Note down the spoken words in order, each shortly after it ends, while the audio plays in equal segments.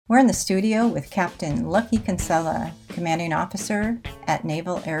We're in the studio with Captain Lucky Kinsella, Commanding Officer at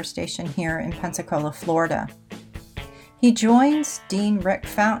Naval Air Station here in Pensacola, Florida. He joins Dean Rick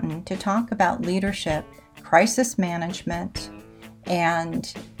Fountain to talk about leadership, crisis management,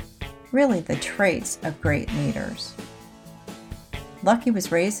 and really the traits of great leaders. Lucky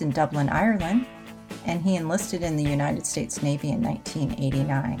was raised in Dublin, Ireland, and he enlisted in the United States Navy in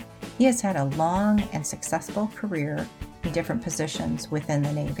 1989. He has had a long and successful career in different positions within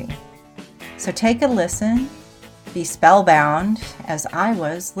the Navy. So take a listen, be spellbound as I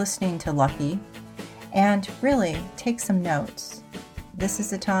was listening to Lucky, and really take some notes. This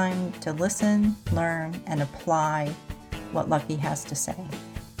is the time to listen, learn, and apply what Lucky has to say.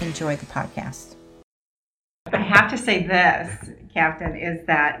 Enjoy the podcast. I have to say this, Captain, is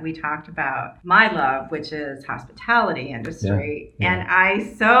that we talked about my love, which is hospitality industry. Yeah. And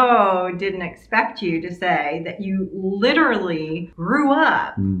I so didn't expect you to say that you literally grew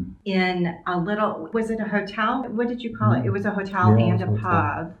up in a little, was it a hotel? What did you call it? It was a hotel and a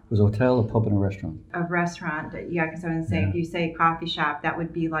pub. It was a hotel, a pub, and a restaurant. A restaurant, yeah, because I was saying, if you say coffee shop, that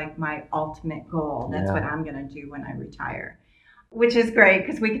would be like my ultimate goal. That's what I'm going to do when I retire. Which is great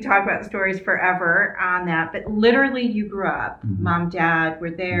because we could talk about stories forever on that. But literally you grew up, mom, dad were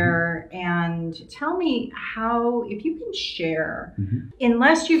there. And tell me how, if you can share,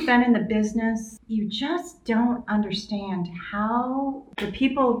 unless you've been in the business, you just don't understand how the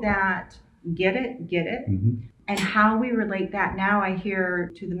people that get it, and how we relate that now I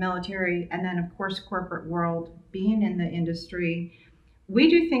hear to the military and then of course corporate world, being in the industry. We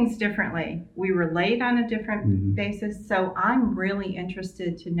do things differently. We relate on a different basis. So I'm really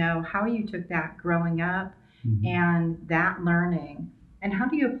interested to know how you took that growing up and that learning, and how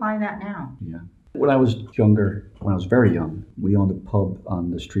do you apply that now? Yeah. When I was younger, when I was very young, we owned a pub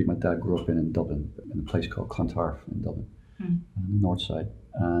on the street my dad grew up in Dublin, in a place called Clontarf in Dublin, on the north side.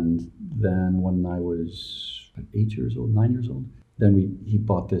 And then when I was 9 years old, then he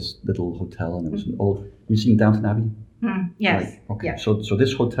bought this little hotel, and it was an old, you've seen Downton Abbey? Yes. Right. Okay. Yes. So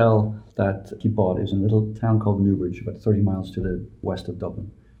this hotel that he bought is in a little town called Newbridge, about 30 miles to the west of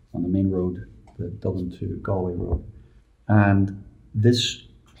Dublin, on the main road, the Dublin to Galway road. And this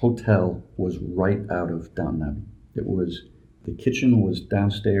hotel was right out of Downton Abbey. It was, the kitchen was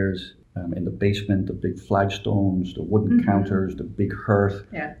downstairs, in the basement, the big flagstones, the wooden counters, the big hearth.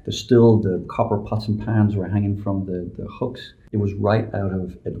 Yeah. The copper pots and pans were hanging from the hooks. It was right out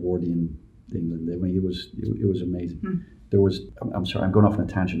of Edwardian England. I mean, it was amazing. There was, I'm sorry, I'm going off on a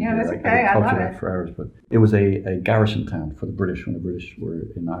tangent here. That's okay. I could talk to that for hours, but it was a garrison town for the British when the British were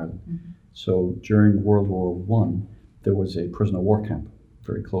in Ireland. So during World War I, there was a prisoner of war camp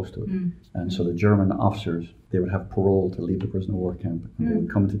very close to it. And so the German officers, they would have parole to leave the prisoner of war camp, and they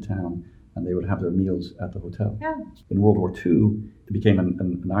would come into town and they would have their meals at the hotel. Yeah. In World War II, it became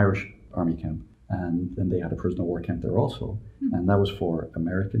an Irish army camp. And then they had a prisoner of war camp there also. And that was for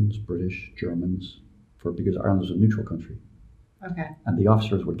Americans, British, Germans, because Ireland was a neutral country. Okay. And the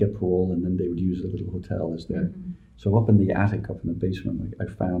officers would get parole, and then they would use the little hotel as their. So up in the attic, up in the basement, I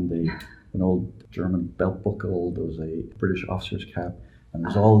found an old German belt buckle. There was a British officer's cap, and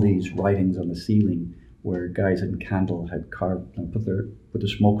there's all these writings on the ceiling where guys in candle had carved and put the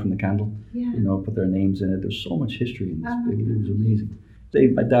smoke from the candle, put their names in it. There's so much history in this. It was amazing.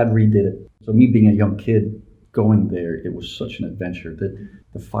 My dad redid it. So me being a young kid going there, it was such an adventure.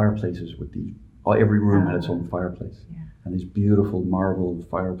 The fireplaces with every room had its own fireplace. Yeah. And these beautiful marble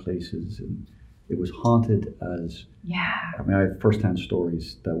fireplaces, and it was haunted as, I mean, I have first-hand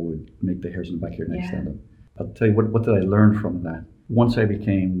stories that would make the hairs on the back of your neck stand up. I'll tell you, what did I learn from that? Once I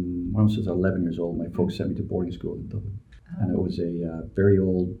was 11 years old, my folks sent me to boarding school in Dublin. And it was a very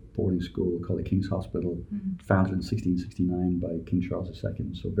old boarding school called the King's Hospital, founded in 1669 by King Charles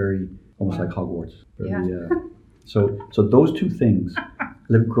II. So very, almost like Hogwarts. So those two things,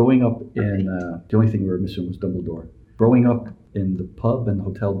 growing up in, the only thing we were missing was Dumbledore. Growing up in the pub and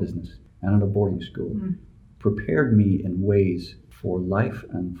hotel business and in a boarding school prepared me in ways for life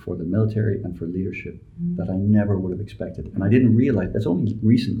and for the military and for leadership that I never would have expected. And I didn't realize, it's only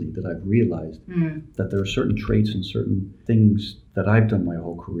recently that I've realized that there are certain traits and certain things that I've done my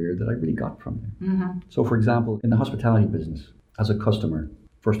whole career that I really got from there. So for example, in the hospitality business, as a customer,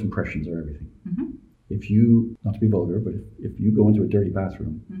 first impressions are everything. If you, not to be vulgar, but if you go into a dirty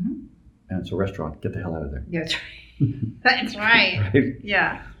bathroom and it's a restaurant, get the hell out of there. That's right. That's right. Right?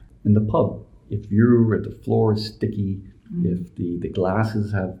 Yeah. In the pub, if the floor is sticky, if the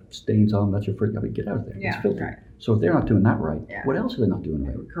glasses have stains on them, that's your first, get out of there. It's filthy. Right. So if they're not doing that right, what else are they not doing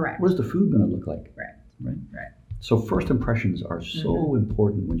right? Correct. What is the food going to look like? Right. So first impressions are so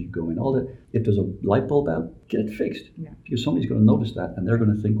important when you go in. If there's a light bulb out, get it fixed. Yeah. Because somebody's going to notice that, and they're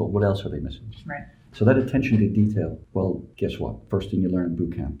going to think, well, what else are they missing? Right. So that attention to detail, well, guess what? First thing you learn in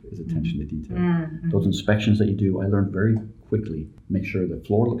boot camp is attention to detail. Those inspections that you do, I learned very quickly. Make sure the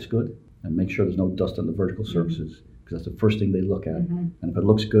floor looks good, and make sure there's no dust on the vertical surfaces, because that's the first thing they look at. And if it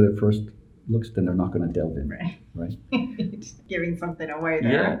looks good at first looks, then they're not going to delve in. Right? Just giving something away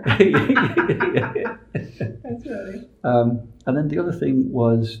there. Yeah. That's funny. And then the other thing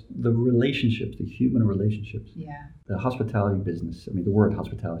was the relationships, the human relationships. Yeah. The hospitality business, I mean, the word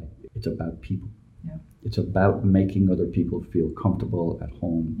hospitality, it's about people. Yeah. It's about making other people feel comfortable at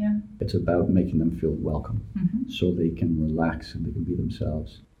home. Yeah. It's about making them feel welcome so they can relax and they can be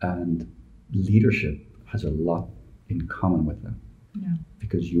themselves. And leadership has a lot in common with that. Yeah.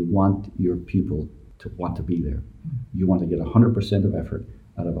 Because you want your people to want to be there. You want to get 100% of effort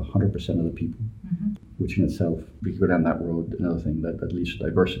out of 100% of the people, which in itself, we could go down that road, another thing that leads to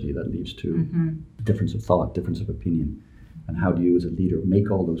diversity, that leads to difference of thought, difference of opinion. And how do you as a leader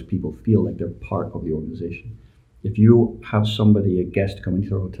make all those people feel like they're part of the organization? If you have somebody, a guest coming to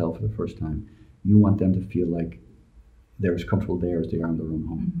your hotel for the first time, you want them to feel like they're as comfortable there as they are in their own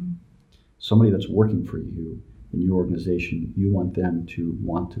home. Somebody that's working for you in your organization, you want them to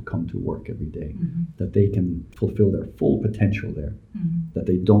want to come to work every day, that they can fulfill their full potential there, that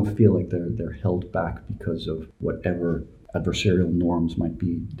they don't feel like they're held back because of whatever adversarial norms might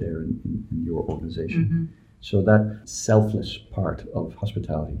be there in your organization. So that selfless part of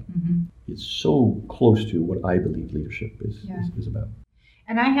hospitality is so close to what I believe leadership is about.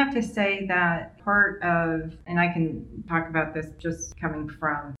 And I have to say that part of, and I can talk about this just coming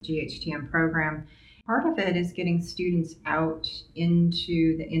from GHTM program, part of it is getting students out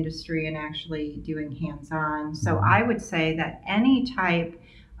into the industry and actually doing hands-on. So I would say that any type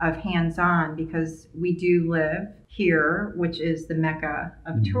of hands-on, because we do live here, which is the mecca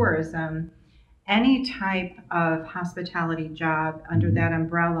of tourism, any type of hospitality job under that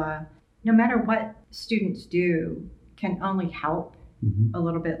umbrella, no matter what students do, can only help a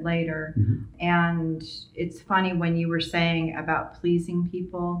little bit later. And it's funny when you were saying about pleasing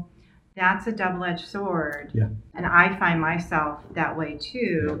people, that's a double-edged sword. Yeah. And I find myself that way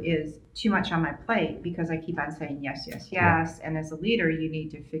too, is too much on my plate because I keep on saying yes, yes, yes. And as a leader, you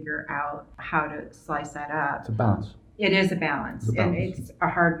need to figure out how to slice that up. It's a balance. It is a balance, and it's a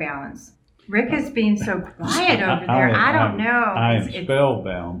hard balance. Rick is being so quiet over there. I don't know. I am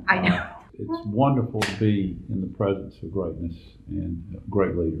spellbound. I know. It's wonderful to be in the presence of greatness and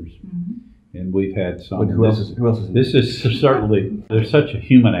great leaders. And we've had some. Who else is This is certainly, there's such a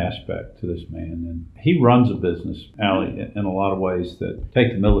human aspect to this man. And he runs a business, Ali, in a lot of ways that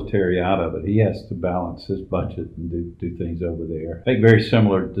take the military out of it. He has to balance his budget and do things over there. Make very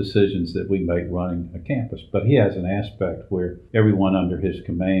similar decisions that we make running a campus. But he has an aspect where everyone under his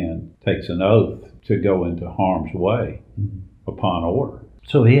command takes an oath to go into harm's way upon order.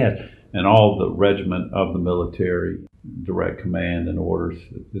 So he has, and all the regiment of the military, direct command and orders,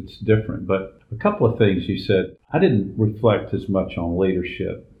 it's different. But a couple of things you said, I didn't reflect as much on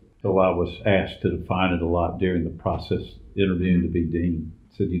leadership, though I was asked to define it a lot during the process interviewing to be dean.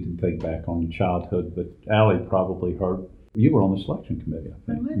 Said you didn't think back on your childhood, but Ali probably heard, you were on the selection committee,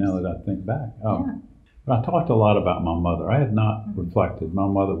 I think, now that I think back. But I talked a lot about my mother. I had not reflected. My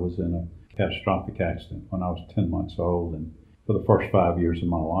mother was in a catastrophic accident when I was 10 months old, and for the first 5 years of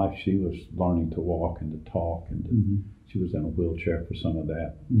my life, she was learning to walk and to talk, and she was in a wheelchair for some of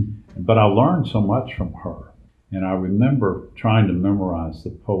that. But I learned so much from her. And I remember trying to memorize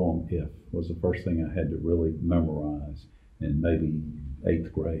the poem If was the first thing I had to really memorize in maybe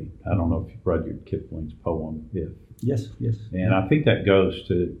 8th grade. I don't know if you've read Kipling's poem If. Yes. And I think that goes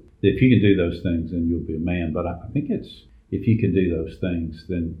to, if you can do those things, then you'll be a man. But I think it's, if you can do those things,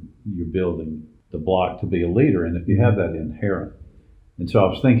 then you're building the block to be a leader, and if you have that inherent. And so I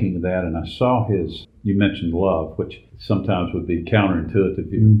was thinking of that, and I saw his, you mentioned love, which sometimes would be counterintuitive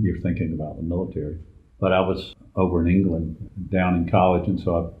if you're thinking about the military. But I was over in England down in college, and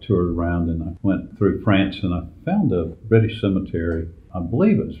so I toured around, and I went through France, and I found a British cemetery. I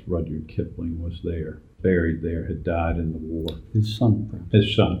believe it was Rudyard Kipling was there, buried there, had died in the war. His son.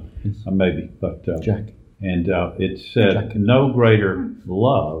 His son, maybe, but Jack. And it said, no greater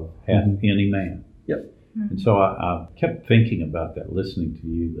love hath any man. Yep. And so I kept thinking about that, listening to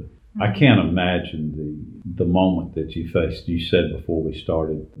you. I can't imagine the moment that you faced. You said before we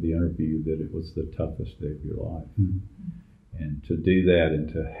started the interview that it was the toughest day of your life. And to do that and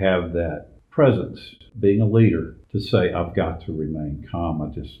to have that presence, being a leader, to say, I've got to remain calm.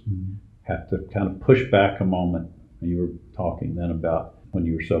 I just have to kind of push back a moment. And you were talking then about when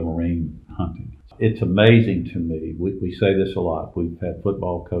you were submarine hunting. it's amazing to me. We say this a lot. We've had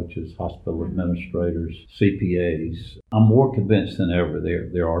football coaches, hospital administrators, CPAs. I'm more convinced than ever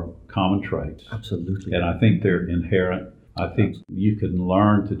there are common traits. Absolutely. And I think they're inherent. I think you can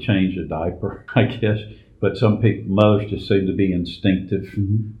learn to change a diaper, I guess. But some mothers just seem to be instinctive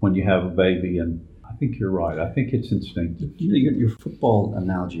when you have a baby. And I think you're right. I think it's instinctive. Your football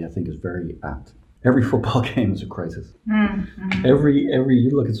analogy, I think, is very apt. Every football game is a crisis. Every you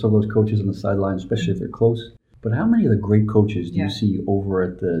look at some of those coaches on the sideline, especially if they're close. But how many of the great coaches do you see over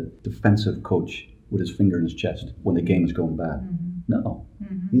at the defensive coach with his finger in his chest when the game is going bad? No.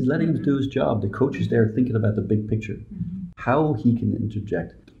 He's letting him do his job. The coach is there thinking about the big picture, how he can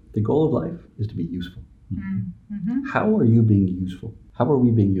interject. The goal of life is to be useful. How are you being useful? How are we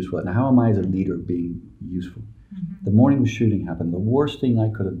being useful? And how am I as a leader being useful? The morning the shooting happened, the worst thing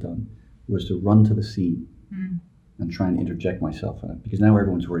I could have done was to run to the scene and try and interject myself in it, because now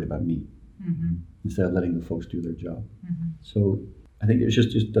everyone's worried about me instead of letting the folks do their job. So I think it's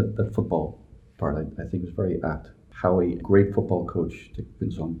just that football part I think was very apt. How a great football coach,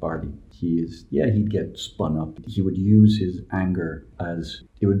 Vince Lombardi, he'd get spun up. He would use his anger as,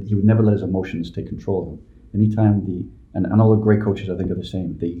 he would never let his emotions take control of him. Anytime and all the great coaches I think are the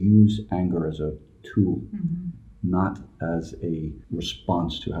same, they use anger as a tool, not as a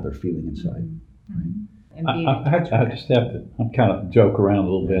response to how they're feeling inside. Right? I just have to, I'm kind of joke around a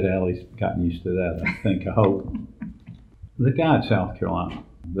little bit. Allie's gotten used to that, I think, I hope. The guy in South Carolina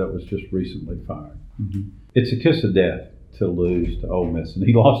that was just recently fired, it's a kiss of death to lose to Ole Miss. And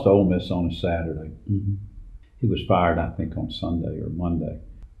he lost to Ole Miss on a Saturday. He was fired, I think, on Sunday or Monday.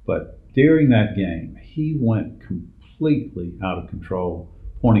 But during that game, he went completely out of control,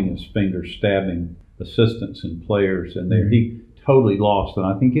 pointing his finger, stabbing assistants and players in there. He totally lost, and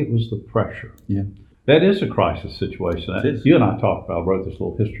I think it was the pressure. Yeah. That is a crisis situation. It is. You and I talked about, I wrote this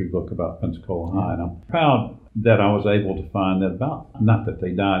little history book about Pensacola High, and I'm proud that I was able to find that not that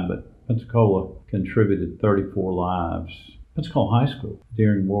they died, but Pensacola contributed 34 lives, Pensacola High School,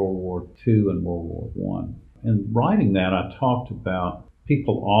 during World War II and World War I. In writing that, I talked about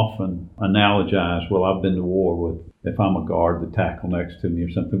people often analogize, well, I've been to war with, if I'm a guard, the tackle next to me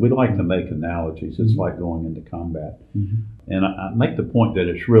or something. We like to make analogies. It's like going into combat. And I make the point that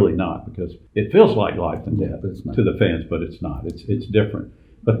it's really not, because it feels like life and death to the fans, but it's not. It's different.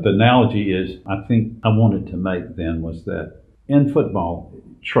 But the analogy is, I think I wanted to make then was that in football,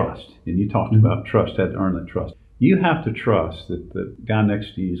 trust, and you talked about trust, had to earn that trust. You have to trust that the guy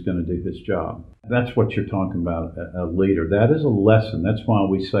next to you is going to do his job. That's what you're talking about, a leader. That is a lesson. That's why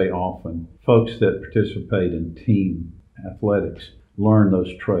we say often, folks that participate in team athletics learn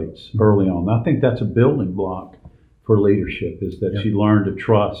those traits early on. I think that's a building block for leadership, is that you learn to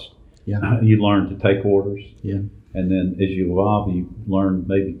trust. You learn to take orders. And then as you evolve, you learn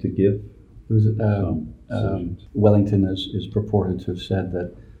maybe to give. It was Wellington is purported to have said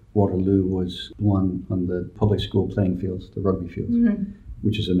that Waterloo was won on the public school playing fields, the rugby fields,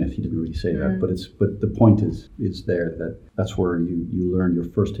 which is a myth. He didn't really say that, but the point is there that that's where you learn your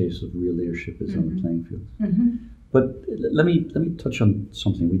first taste of real leadership is on the playing field. But let me touch on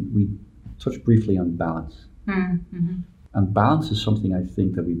something. We touched briefly on balance, and balance is something I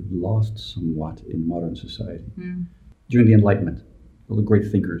think that we've lost somewhat in modern society. During the Enlightenment, all the great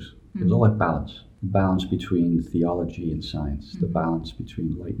thinkers, it was all about balance. Balance between theology and science, the balance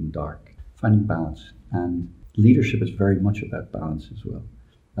between light and dark, finding balance. And leadership is very much about balance as well.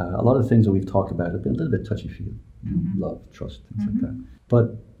 A lot of the things that we've talked about have been a little bit touchy-feely, love, trust, things like that.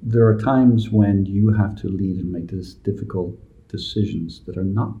 But there are times when you have to lead and make these difficult decisions that are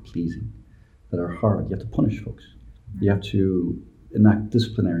not pleasing, that are hard. You have to punish folks. You have to enact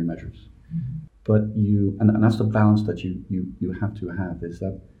disciplinary measures. But and that's the balance that you have to have, is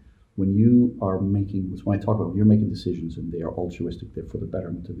that when you are making, when I talk about, when you're making decisions and they are altruistic, they're for the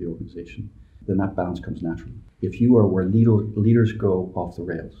betterment of the organization, then that balance comes naturally. If you are where leaders go off the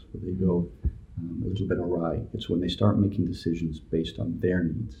rails, where they go a little bit awry, it's when they start making decisions based on their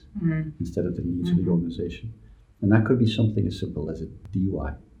needs instead of the needs of the organization. And that could be something as simple as a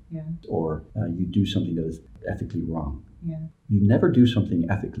DUI, or you do something that is ethically wrong. You never do something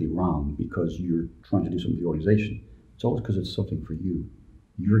ethically wrong because you're trying to do something for the organization. It's always because it's something for you.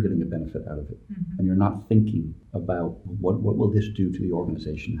 You're getting a benefit out of it. And you're not thinking about what will this do to the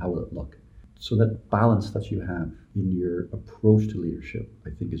organization, how will it look. So that balance that you have in your approach to leadership, I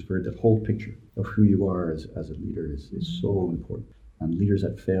think is that whole picture of who you are as a leader is so important. And leaders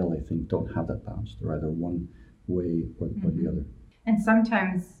that fail, I think, don't have that balance. They're either one way or the other. And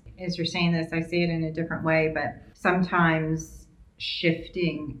sometimes, as you're saying this, I see it in a different way, but sometimes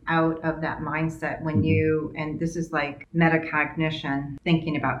shifting out of that mindset when you, and this is like metacognition,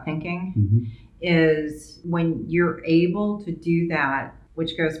 thinking about thinking, is when you're able to do that,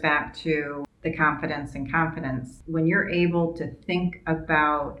 which goes back to the confidence and confidence, when you're able to think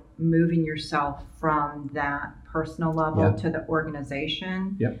about moving yourself from that personal level to the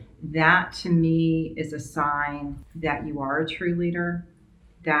organization, that to me is a sign that you are a true leader,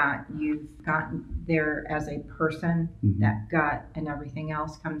 that you've gotten there as a person, that gut and everything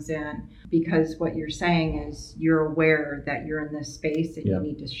else comes in. Because what you're saying is you're aware that you're in this space and you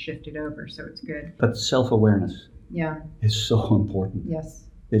need to shift it over. So it's good. But self-awareness is so important. Yes.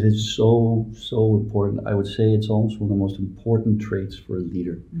 It is so, so important. I would say it's almost one of the most important traits for a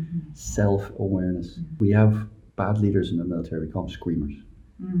leader. Self-awareness. We have bad leaders in the military. We call them screamers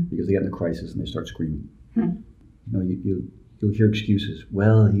because they get in a crisis and they start screaming. You know, you'll hear excuses.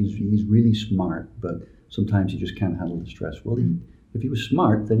 Well, he's really smart, but sometimes he just can't handle the stress. Well, if he was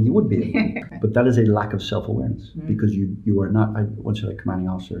smart, then he would be able. But that is a lack of self-awareness because you are not. I once had a commanding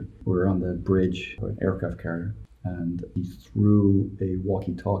officer. We were on the bridge of an aircraft carrier, and he threw a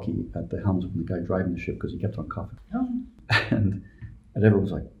walkie-talkie at the helmsman, the guy driving the ship, because he kept on coughing. And everyone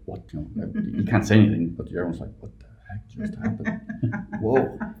was like, "What? You know, you can't say anything." But everyone's like, "What the heck just happened?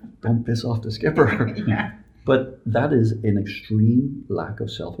 Whoa! Don't piss off the skipper." But that is an extreme lack of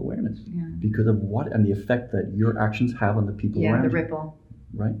self-awareness because of what and the effect that your actions have on the people around you. The ripple.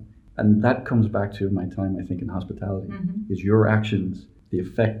 Right? And that comes back to my time, I think, in hospitality, is your actions, the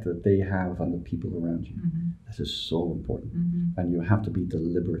effect that they have on the people around you. This is so important. And you have to be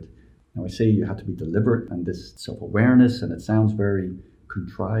deliberate. Now, I say you have to be deliberate and this self-awareness, and it sounds very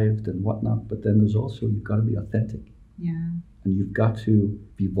contrived and whatnot, but then there's also, you've got to be authentic. And you've got to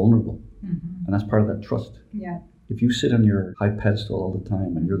be vulnerable. And that's part of that trust. If you sit on your high pedestal all the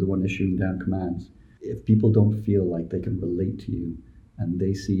time and you're the one issuing down commands, if people don't feel like they can relate to you and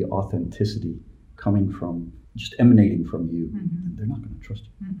they see authenticity coming from, just emanating from you, then they're not going to trust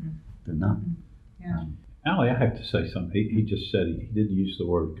you. They're not. Ali, I have to say something. He just said he didn't use the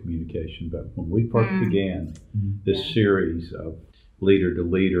word communication, but when we first began this series of leader to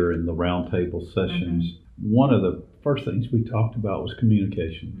leader in the roundtable sessions, one of the first things we talked about was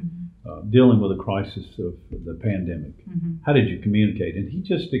communication, dealing with the crisis of the pandemic. How did you communicate? And he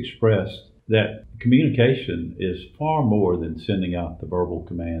just expressed that communication is far more than sending out the verbal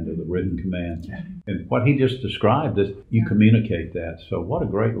command or the written command. And what he just described is you communicate that. So what a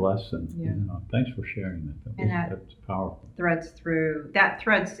great lesson. Thanks for sharing that. That's powerful.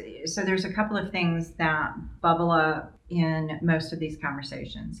 So there's a couple of things that bubble up in most of these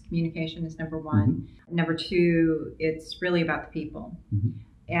conversations. Communication is number one. Number two, it's really about the people.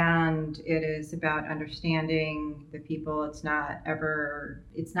 And it is about understanding the people. It's not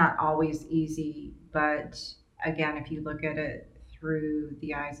always easy, but again, if you look at it through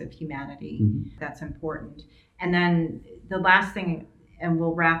the eyes of humanity, that's important. And then the last thing, and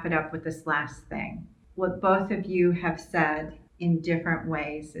we'll wrap it up with this last thing. What both of you have said in different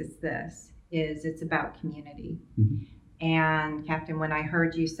ways is it's about community. And Captain, when I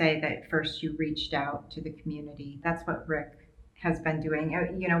heard you say that first you reached out to the community, that's what Rick has been doing.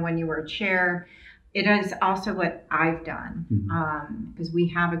 You know, when you were a chair, it is also what I've done, because we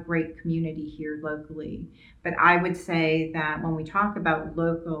have a great community here locally. But I would say that when we talk about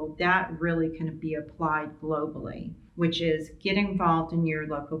local, that really can be applied globally, which is get involved in your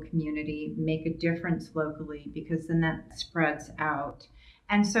local community, make a difference locally, because then that spreads out.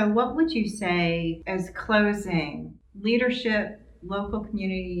 And so what would you say as closing, leadership, local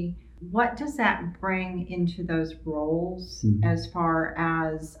community, what does that bring into those roles as far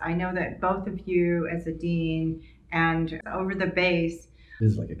as, I know that both of you as a dean and over the base, it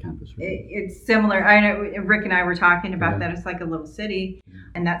is like a campus. Really. It's similar. I know Rick and I were talking about that. It's like a little city.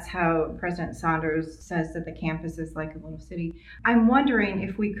 And that's how President Saunders says that the campus is like a little city. I'm wondering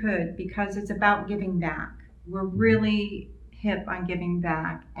if we could, because it's about giving back. We're really hip on giving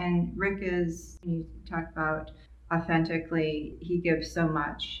back. And Rick is, you talk about authentically, he gives so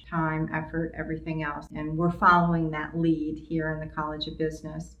much time, effort, everything else. And we're following that lead here in the College of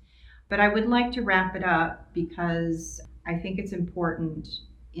Business. But I would like to wrap it up because I think it's important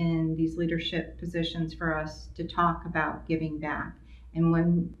in these leadership positions for us to talk about giving back. And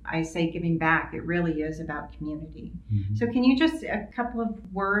when I say giving back, it really is about community. So can you just, a couple of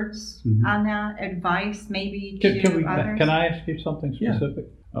words on that, advice maybe to others? Can I ask you something specific?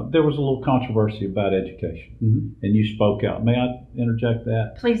 There was a little controversy about education, and you spoke out. May I interject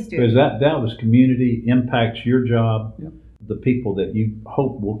that? Please do. Because that was community, impacts your job, the people that you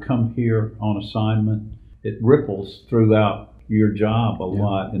hope will come here on assignment. It ripples throughout your job a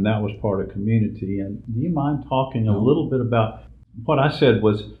lot, and that was part of community. And do you mind talking a little bit about what I said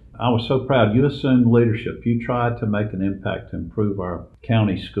was, I was so proud. You assumed leadership. You tried to make an impact to improve our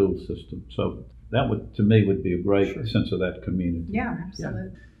county school system. So that would, to me, would be a great sense of that community. Yeah,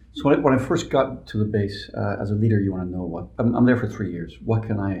 absolutely. Yeah. So when I first got to the base, as a leader, you want to know what, I'm there for 3 years. What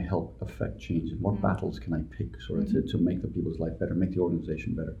can I help affect change? And what battles can I pick sort of to make the people's life better, make the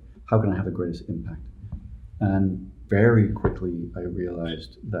organization better? How can I have the greatest impact? And very quickly, I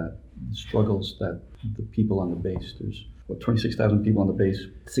realized that the struggles that the people on the base, there's 26,000 people on the base,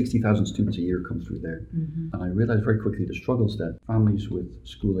 60,000 students a year come through there. And I realized very quickly the struggles that families with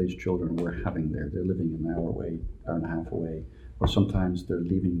school-age children were having there. They're living an hour away, hour and a half away, or sometimes they're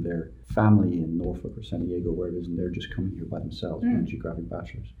leaving their family in Norfolk or San Diego, where it is, and they're just coming here by themselves, doing geographic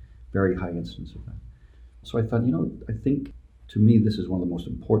bachelors. Very high incidence of that. So I thought, I think to me this is one of the most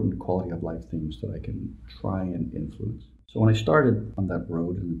important quality of life things that I can try and influence. So when I started on that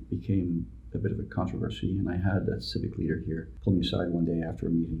road, and it became a bit of a controversy, and I had a civic leader here pull me aside one day after a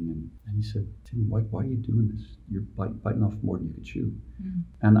meeting, and he said, "Tim, why are you doing this? You're biting off more than you could chew."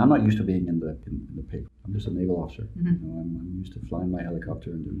 And I'm not used to being in the paper. I'm just a naval officer. I'm used to flying my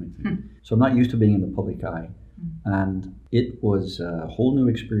helicopter and doing my thing. So I'm not used to being in the public eye. And it was a whole new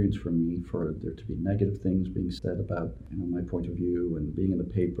experience for me, for there to be negative things being said about my point of view, and being in the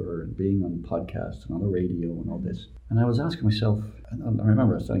paper and being on podcasts and on the radio and all this. And I was asking myself, and I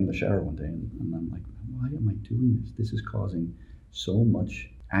remember I was standing in the shower one day, and I'm like, why am I doing this? This is causing so much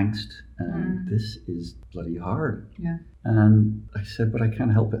angst, and this is bloody hard. Yeah. And I said, but I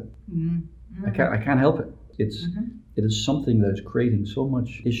can't help it. I can't help it. It is something that is creating so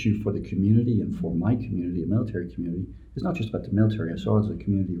much issue for the community and for my community, the military community. It's not just about the military. I saw it as a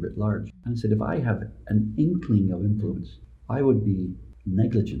community writ large. And I said, if I have an inkling of influence, I would be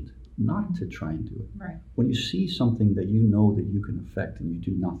negligent not to try and do it. Right. When you see something that you know that you can affect and you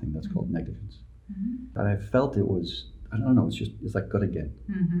do nothing, that's called negligence. But I felt it was, I don't know, it's like gut again.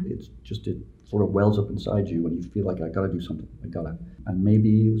 It's just, it sort of wells up inside you when you feel like I gotta do something, I gotta. And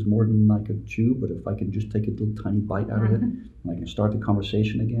maybe it was more than I could chew, but if I can just take a little tiny bite out of it, and I can start the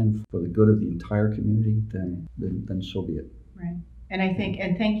conversation again for the good of the entire community, then so be it. Right. And I think,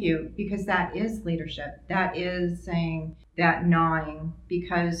 and thank you, because that is leadership. That is saying that gnawing,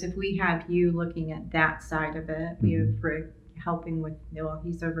 because if we have you looking at that side of it, we have Rick helping with,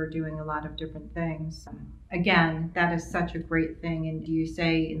 he's over doing a lot of different things. Again, that is such a great thing. And do you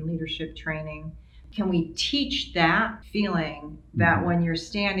say in leadership training, can we teach that feeling that when you're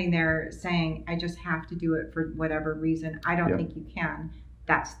standing there saying, I just have to do it for whatever reason, I don't think you can.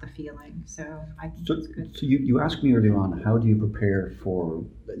 That's the feeling. So I think it's good. So you asked me earlier on, how do you prepare for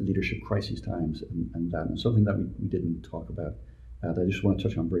leadership crisis times and that? And something that we didn't talk about that I just want to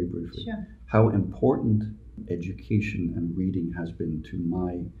touch on very briefly. Sure. How important education and reading has been to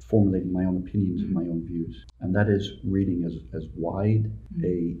my formulating my own opinions and my own views. And that is reading as wide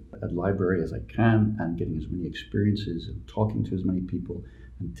a library as I can, and getting as many experiences and talking to as many people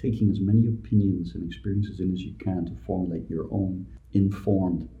and taking as many opinions and experiences in as you can to formulate your own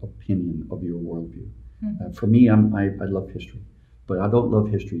informed opinion of your worldview. For me, I love history. But I don't love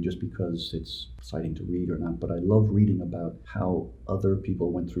history just because it's exciting to read or not, but I love reading about how other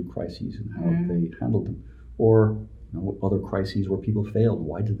people went through crises and how they handled them. Or other crises where people failed.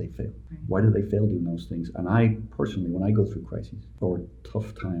 Why did they fail? Why did they fail doing those things? And I personally, when I go through crises or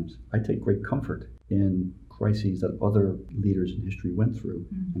tough times, I take great comfort in crises that other leaders in history went through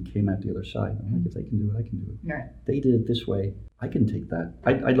and came out the other side. I'm like, if they can do it, I can do it. Right. They did it this way, I can take that.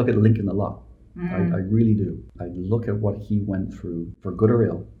 I look at Lincoln a lot. I really do. I look at what he went through, for good or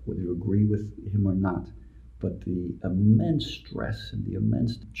ill, whether you agree with him or not, but the immense stress and the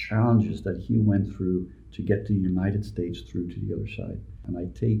immense challenges that he went through to get the United States through to the other side. And I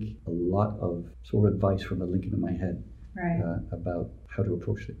take a lot of sort of advice from the Lincoln in my head about how to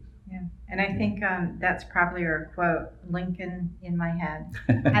approach things. Yeah, and I think that's probably our quote, Lincoln in my head.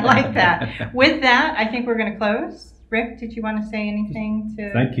 I like that. With that, I think we're going to close. Rick, did you want to say anything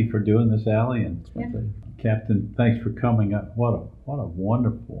to? Thank you for doing this, Allie, and Captain, thanks for coming up. What a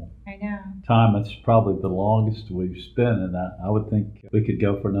wonderful time. It's probably the longest we've spent, and I would think we could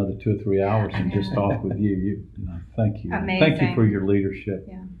go for another 2 or 3 hours and just talk with you. Thank you. Amazing. Thank you for your leadership.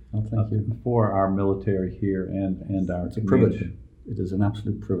 Yeah. Well, thank you. For our military here and our It's a community. privilege. It is an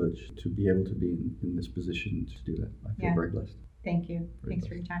absolute privilege to be able to be in this position to do that. I feel very blessed. Thank you. Very Thanks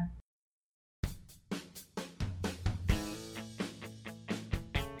for your time.